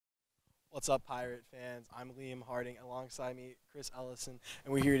What's up, Pirate fans? I'm Liam Harding, alongside me, Chris Ellison,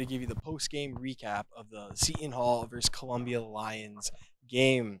 and we're here to give you the post-game recap of the Seton Hall versus Columbia Lions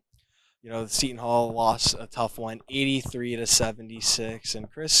game. The Seton Hall lost a tough one, 83 to 76,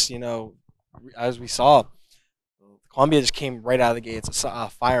 and Chris, as we saw, Columbia just came right out of the gates,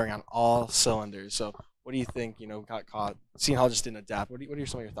 firing on all cylinders. So, what do you think? Got caught. Seton Hall just didn't adapt. What are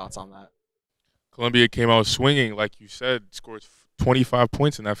some of your thoughts on that? Columbia came out swinging, like you said, scored 25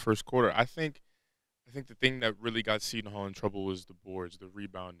 points in that first quarter. I think the thing that really got Seton Hall in trouble was the boards, the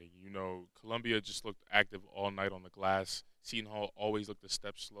rebounding. Columbia just looked active all night on the glass. Seton Hall always looked a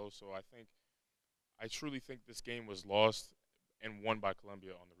step slow. So I truly think this game was lost and won by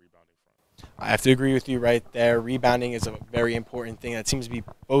Columbia on the rebounding front. I have to agree with you right there. Rebounding is a very important thing that seems to be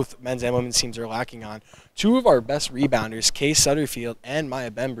both men's and women's teams are lacking on. Two of our best rebounders, Kay Sutterfield and Maya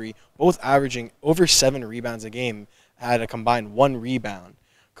Bembry, both averaging over 7 rebounds a game, had a combined 1 rebound.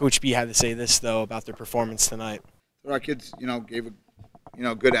 Coach B had to say this, though, about their performance tonight. Our kids, gave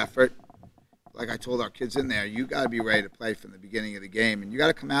a, good effort. Like I told our kids in there, you got to be ready to play from the beginning of the game, and you got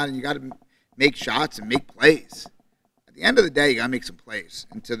to come out and you got to make shots and make plays. At the end of the day, you got to make some plays.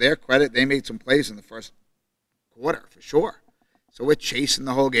 And to their credit, they made some plays in the first quarter for sure. So we're chasing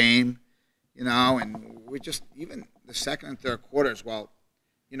the whole game, and we're just even the second and third quarters. While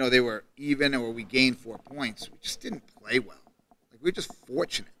they were even or we gained 4 points, we just didn't play well. Like we're just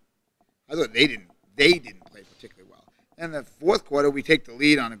fortunate. I thought they didn't play particularly well. And the fourth quarter, we take the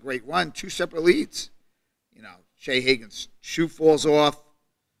lead on a great run, 2 separate leads. Shea Hagan's shoe falls off.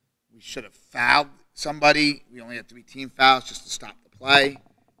 We should have fouled somebody. We only had 3 team fouls just to stop the play.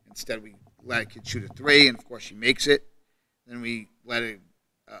 Instead, we let a kid shoot a 3, and of course she makes it. Then we let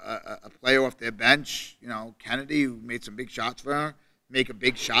a player off their bench, Kennedy, who made some big shots for her, make a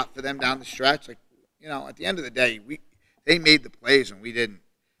big shot for them down the stretch. At the end of the day, they made the plays and we didn't.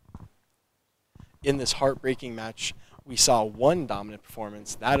 In this heartbreaking match, we saw one dominant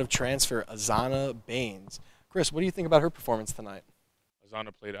performance, that of transfer Azana Baines. Chris, what do you think about her performance tonight?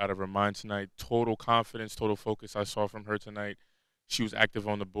 Azana played out of her mind tonight. Total confidence, total focus I saw from her tonight. She was active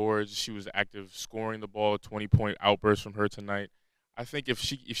on the boards. She was active scoring the ball. 20-point outburst from her tonight. I think if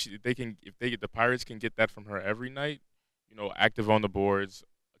the Pirates can get that from her every night, active on the boards,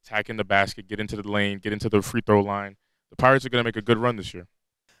 attacking the basket, get into the lane, get into the free throw line, the Pirates are going to make a good run this year.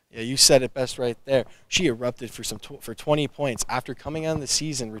 Yeah, you said it best right there. She erupted for 20 points after coming on the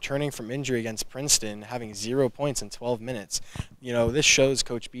season, returning from injury against Princeton, having 0 points in 12 minutes. This shows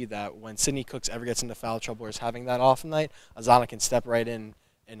Coach B that when Sydney Cooks ever gets into foul trouble or is having that off night, Azana can step right in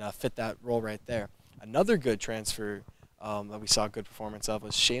and fit that role right there. Another good transfer that we saw a good performance of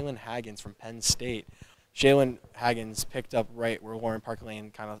was Shaylin Haggins from Penn State. Shaylin Haggins picked up right where Lauren Park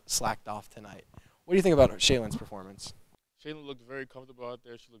Lane kind of slacked off tonight. What do you think about Shaylin's performance? Shayla looked very comfortable out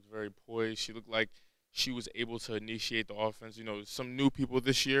there. She looked very poised. She looked like she was able to initiate the offense. Some new people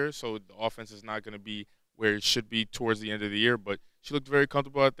this year, so the offense is not going to be where it should be towards the end of the year. But she looked very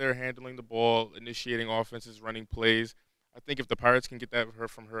comfortable out there, handling the ball, initiating offenses, running plays. I think if the Pirates can get that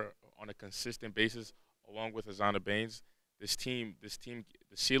from her on a consistent basis, along with Azana Baines, this team, the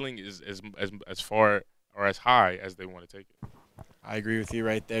ceiling is as far or as high as they want to take it. I agree with you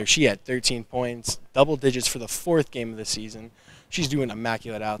right there. She had 13 points, double digits for the 4th game of the season. She's doing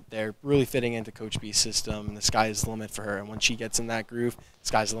immaculate out there, really fitting into Coach B's system, and the sky is the limit for her. And when she gets in that groove, the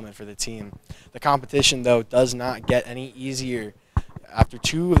sky's the limit for the team. The competition, though, does not get any easier. After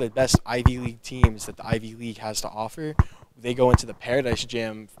 2 of the best Ivy League teams that the Ivy League has to offer, they go into the Paradise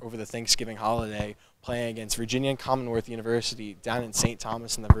Jam over the Thanksgiving holiday, playing against Virginia and Commonwealth University down in St.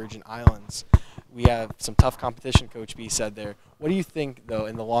 Thomas in the Virgin Islands. We have some tough competition, Coach B said there. What do you think, though,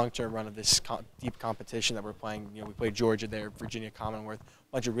 in the long-term run of this deep competition that we're playing? We played Georgia there, Virginia, Commonwealth,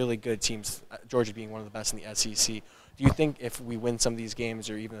 a bunch of really good teams, Georgia being one of the best in the SEC. Do you think if we win some of these games,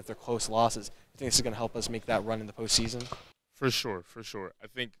 or even if they're close losses, do you think this is going to help us make that run in the postseason? For sure. I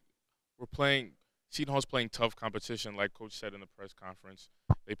think Seton Hall's playing tough competition, like Coach said in the press conference.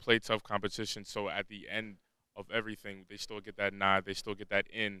 They play tough competition, so at the end of everything, they still get that nod, they still get that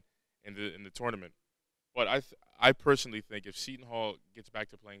in the tournament. But I personally think if Seton Hall gets back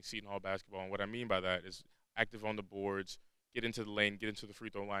to playing Seton Hall basketball, and what I mean by that is active on the boards, get into the lane, get into the free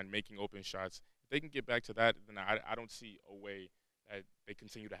throw line, making open shots. If they can get back to that, then I don't see a way that they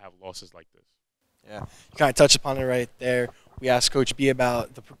continue to have losses like this. Yeah, you kind of touched upon it right there. We asked Coach B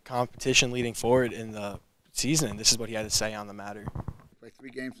about the competition leading forward in the season, and this is what he had to say on the matter. Play 3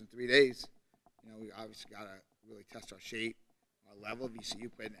 games in 3 days. We obviously got to really test our shape, our level. VCU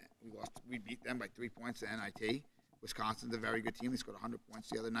played. We beat them by 3 points at NIT. Wisconsin's a very good team. They scored 100 points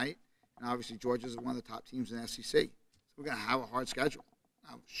the other night. And obviously Georgia's one of the top teams in the SEC. So we're going to have a hard schedule.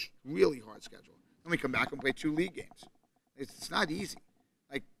 Really hard schedule. Then we come back and play 2 league games. It's not easy.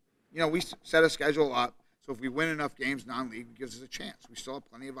 Like, we set a schedule up, so if we win enough games non-league, it gives us a chance. We still have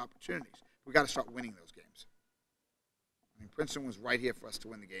plenty of opportunities. We've got to start winning those games. I mean, Princeton was right here for us to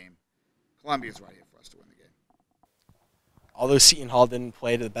win the game. Columbia's right here for us to win the game. Although Seton Hall didn't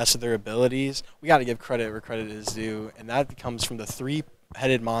play to the best of their abilities, we got to give credit where credit is due, and that comes from the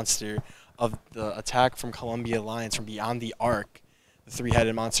 3-headed monster of the attack from Columbia Lions from beyond the arc. The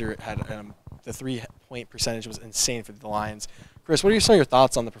 3-headed monster had the 3-point percentage was insane for the Lions. Chris, what are some of your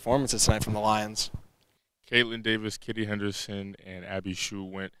thoughts on the performances tonight from the Lions? Caitlin Davis, Kitty Henderson, and Abby Shue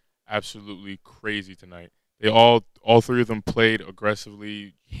went absolutely crazy tonight. They all 3 of them played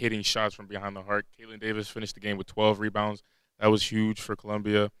aggressively, hitting shots from behind the arc. Caitlin Davis finished the game with 12 rebounds. That was huge for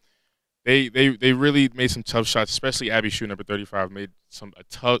Columbia. They really made some tough shots, especially Abby Shue, number 35, made some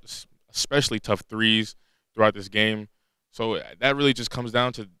especially tough threes throughout this game. So that really just comes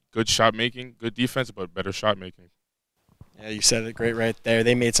down to good shot making, good defense, but better shot making. Yeah, you said it great right there.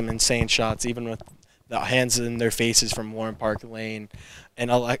 They made some insane shots, even with the hands in their faces from Warren Park Lane and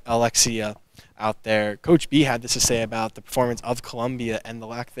Alexia out there. Coach B had this to say about the performance of Columbia and the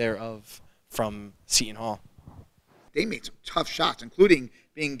lack thereof from Seton Hall. They made some tough shots, including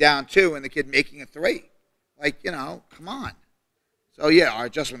being down 2 and the kid making a 3. Like, come on. So, yeah, our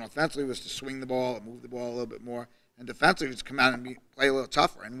adjustment offensively was to swing the ball and move the ball a little bit more. And defensively was to come out and play a little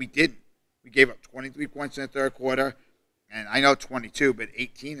tougher, and we didn't. We gave up 23 points in the third quarter, and I know 22, but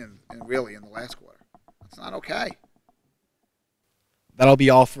 18 really in the last quarter. That's not okay. That'll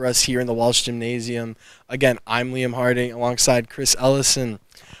be all for us here in the Walsh Gymnasium. Again, I'm Liam Harding alongside Chris Ellison.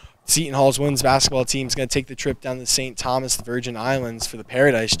 Seton Hall's women's basketball team is going to take the trip down to St. Thomas, the Virgin Islands, for the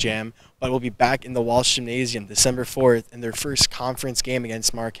Paradise Jam, but we'll be back in the Walsh Gymnasium December 4th in their first conference game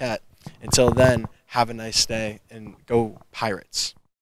against Marquette. Until then, have a nice day and go Pirates.